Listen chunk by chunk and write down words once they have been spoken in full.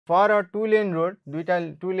For a 2 lane road, दुईटा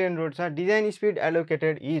 2 lane road छ, design speed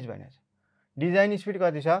allocated is भनेको छ। डिजाइन स्पिड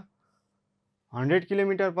कति छ 100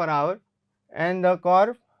 kilometre per hour and the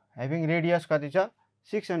curve having radius कति छ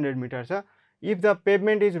 600 मिटर छ। If the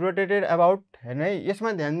pavement is rotated about, हेर्नु है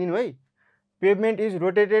यसमा ध्यान दिनु है, pavement is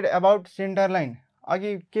rotated about centre line.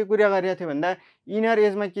 अघि के कुरा गरेको थियो भन्दा इनर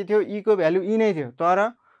एजमा के थियो, ई को भ्यालु ई नै थियो,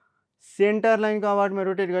 तर सेन्टर लाइनको अबाउटमा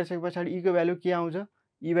रोटेट गरिसके पछाडि ई को भ्यालु के आउँछ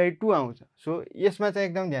E/2 आउँछ। सो यसमा चाहिँ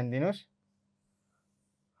एकदम ध्यान दिनुहोस्।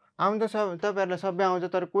 आउनु त तपाईँहरूलाई सबै आउँछ,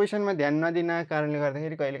 तर क्वेसनमा ध्यान नदिनको कारणले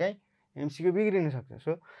गर्दाखेरि कहिलेकाहीँ MCQ बिग्रिन सक्छ।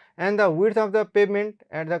 So and the width of the pavement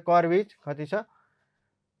at the curve is कति छ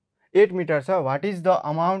 8 मिटर छ। What is the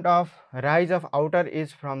amount of rise of outer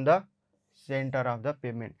as from the centre of the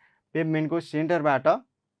pavement. पेभमेन्टको सेन्टरबाट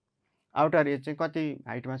outer as चाहिँ कति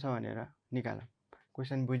हाइटमा छ भनेर निकालौँ।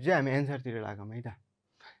 क्वेसन बुझ्यो, हामी एन्सरतिर लागौँ है त।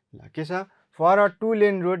 ल के छ, for a 2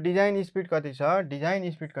 lane road design speed कति छ,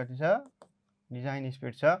 डिजाइन स्पिड कति छ, डिजाइन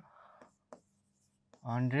स्पिड छ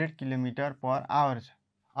 100 किलोमिटर पर आवर छ।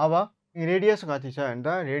 अब रेडियस कति छ भने त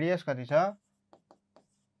रेडियस कति छ,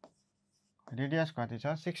 रेडियस कति छ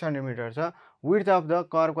 600 मिटर छ। विड्थ अफ द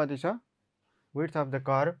कर्भ कति छ, width of the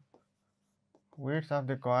curve, width of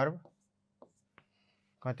the curve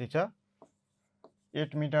कति छ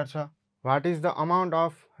 8 मिटर छ। What is the amount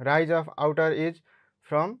of rise of outer as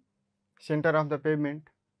from centre of the pavement.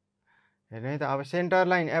 हेर्नु है त, अब centre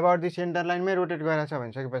line about the centre लाइनमै rotate गरेको छ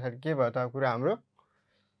भनिसके पछाडि के भयो त कुरा हाम्रो,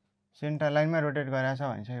 सेन्टर लाइनमा रोटेट गरेको छ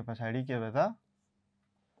भनिसके पछाडि के भयो त,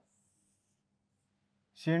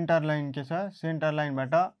 सेन्टर लाइन के छ, सेन्टर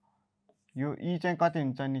लाइनबाट यो ई चाहिँ कति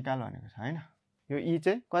हुन्छ निकाल भनेको छ हैन, यो ई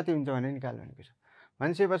चाहिँ कति हुन्छ भनेर निकाल भनेको छ।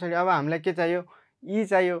 भनेपछि पछाडि अब हामीलाई के चाहियो, ई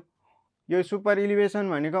चाहियो। यो सुपर इलिभेसन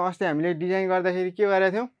भनेको अस्ति हामीले डिजाइन गर्दाखेरि के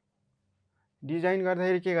गरेका थियौँ, डिजाइन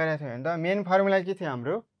गर्दाखेरि के गरेका थियौँ भने त मेन फर्मुला के थियो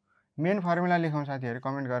हाम्रो, मेन फर्मुला लेखौँ साथीहरू,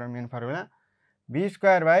 कमेन्ट गरौँ main formula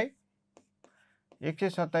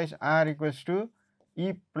v²/127 r equals to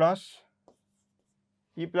E plus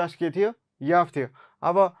के थियो एफ थियो।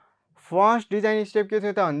 अब फर्स्ट डिजाइन स्टेप के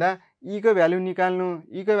थियो त भन्दा ई को भ्यालु निकाल्नु,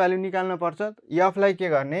 ई को भ्यालु निकाल्नु पर्छ, एफलाई के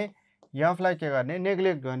गर्ने, एफलाई के गर्ने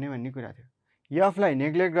नेग्लेक्ट गर्ने भन्ने कुरा थियो। एफलाई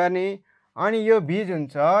नेग्लेक्ट गर्ने, अनि यो भी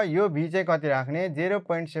हुन्छ, यो भी चाहिँ कति राख्ने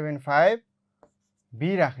 0.75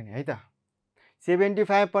 भी राख्ने है त।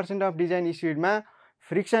 75% अफ डिजाइन स्पिडमा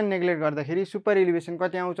फ्रिक्सन नेग्लेक्ट गर्दाखेरि सुपर इलिभेसन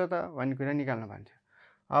कति आउँछ त भन्ने कुरा निकाल्नु भन्थ्यो।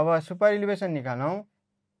 अब सुपर इलिभेसन निकालौँ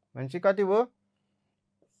भनेपछि कति भयो,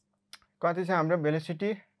 कति छ हाम्रो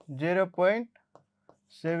velocity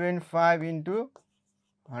 0.75 into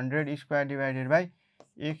 100 square divided by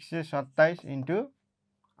 127 into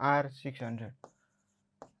r 600।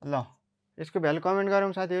 ल यसको भ्यालु कमेन्ट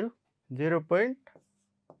गरौँ साथीहरू,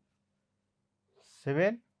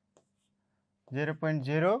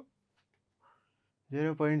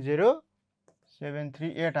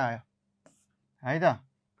 0.0738 आयो है त।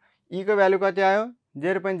 ई को भ्यालु कति आयो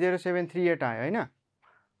 0.0738 आयो हैन।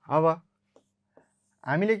 अब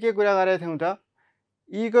हामीले के कुरा गरेका थियौँ त,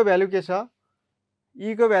 ई को भ्यालु के छ,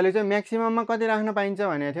 ई को भ्यालु चाहिँ म्याक्सिमममा कति राख्न पाइन्छ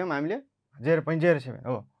भनेको थियौँ हामीले 0.07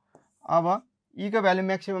 हो। अब ई को भ्यालु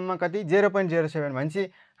म्याक्सिमममा कति 0.07 भनेपछि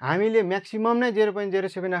हामीले म्याक्सिमम नै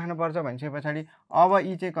 0.07 राख्नुपर्छ भनिसके पछाडि अब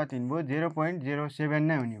ई चाहिँ कति हुने भयो 0.07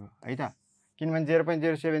 नै हुने भयो है त, किनभने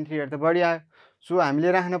 0.073 त बढी आयो। सो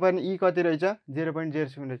हामीले राख्नुपर्ने ई कति रहेछ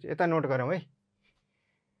 0.07 रहेछ। यता नोट गरौँ है,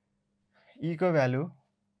 ई को भ्यालु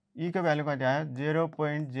कति आयो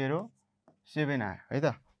 0.07 आयो है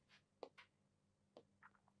त।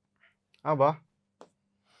 अब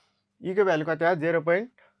ई को भ्यालु कति आयो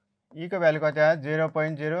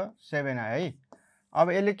 0.07 आयो है। अब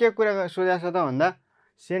यसले के कुरा सोधेको छ त भन्दा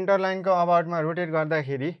सेन्टर लाइनको अबाउटमा रोटेट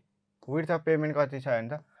गर्दाखेरि विड्थ अफ पेभमेन्ट कति छ भने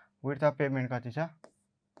त, विड्थ अफ पेभमेन्ट कति छ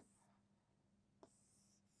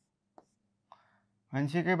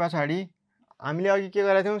भनिसके पछाडि हामीले अघि के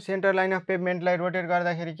गरेका थियौँ, सेन्टर लाइन अफ पेभमेन्टलाई रोटेट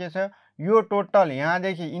गर्दाखेरि के छ, यो टोटल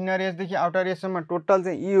यहाँदेखि इनर एजदेखि आउटर एजसम्म टोटल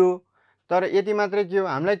चाहिँ ई हो। तर यति मात्रै के हो,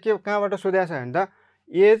 हामीलाई के कहाँबाट सोधेको छ भने त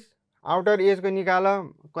एज आउटर एजको निकाल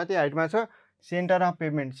कति हाइटमा छ, centre of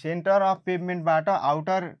pavement, centre of पेभमेन्टबाट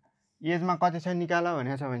outer एजमा कति छ निकाल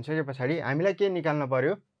भनेको छ। भनिसके पछाडि हामीलाई के निकाल्नु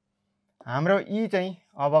पर्यो, हाम्रो ई चाहिँ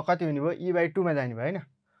अब कति हुने भयो E/2 मा जाने भयो हैन।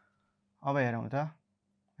 अब हेरौँ त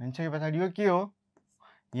भनिसके पछाडि यो के हो,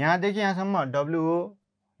 यहाँदेखि यहाँसम्म W हो,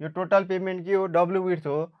 यो टोटल पेभमेन्ट के हो W विड्थ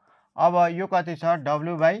हो। अब यो कति छ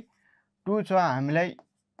W/2 छ, हामीलाई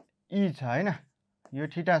ई छ हैन, यो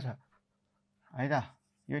थीटा छ है त,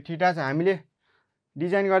 यो थीटा छ। हामीले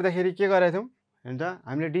डिजाइन गर्दाखेरि के गरेका थियौँ हैन त,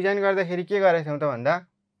 हामीले डिजाइन गर्दाखेरि के गरेका थियौँ त भन्दा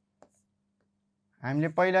हामीले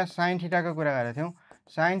पहिला साइन थीटाको कुरा गरेका थियौँ।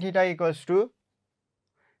 Sine theta equals to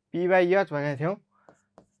P/H भनेको थियौँ।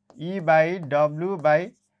 E बाई W बाई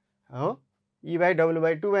हो E बाई W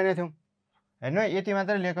बाई 2 भनेको थियौँ हेर्नु यति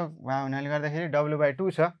मात्र लेखेको भए हुनाले गर्दाखेरि W बाई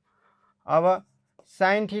 2 छ। अब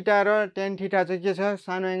साइन थीटा र टेन थीटा चाहिँ के छ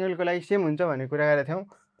सानो एङ्गलको लागि सेम हुन्छ भन्ने कुरा गरेका थियौँ।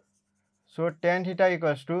 So tan theta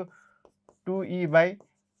equals to 2E by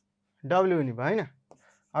W हुने भयो होइन।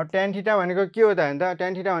 अब टेन थीटा भनेको के हो त भने त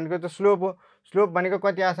टेन थीटा भनेको त स्लोप हो। स्लोप भनेको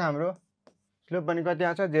कति आछ हाम्रो स्लोप भनेको कति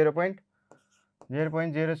आछ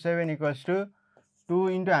 0.07 इक्वल्स टु 2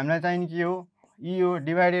 इन्टु हामीलाई चाहिने के हो E हो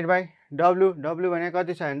डिभाइडेड बाई W। W भनेको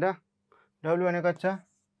कति छ भने त W भनेको कति छ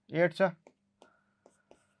 8 छ।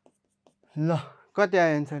 ल कति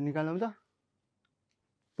आयो एन्सर निकालौँ त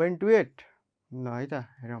 0.28 ल है त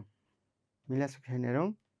हेरौँ मिलाएको छ छैन हेरौँ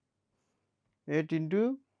 8 इन्टु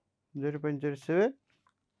 0.07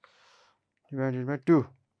 डिभाइडेड बाई 2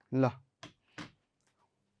 ल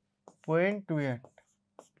 0.28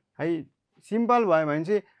 है सिम्पल भयो भने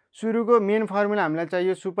चाहिँ सुरुको मेन फर्मुला हामीलाई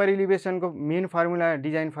चाहियो super इलिभेसनको main formula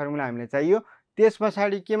design formula हामीलाई चाहियो। त्यस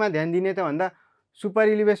पछाडि केमा ध्यान दिने त भन्दा सुपर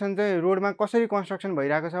इलिभेसन चाहिँ रोडमा कसरी कन्स्ट्रक्सन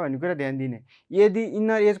भइरहेको छ भन्ने कुरा ध्यान दिने। यदि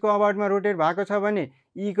इन्नर एजको अबाउटमा रोटेट भएको छ भने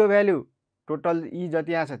E को भ्यालु टोटल E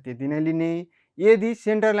जति आछ त्यति नै लिने। यदि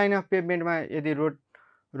सेन्टर लाइन अफ पेभमेन्टमा यदि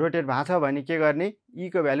रोटेट भएको छ भने के गर्ने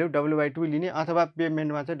E को भ्यालु W बाई 2 लिने अथवा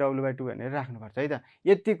पेभमेन्टमा चाहिँ W बाई 2 भनेर राख्नुपर्छ है त।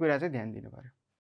 यति कुरा चाहिँ ध्यान दिनु पर्यो।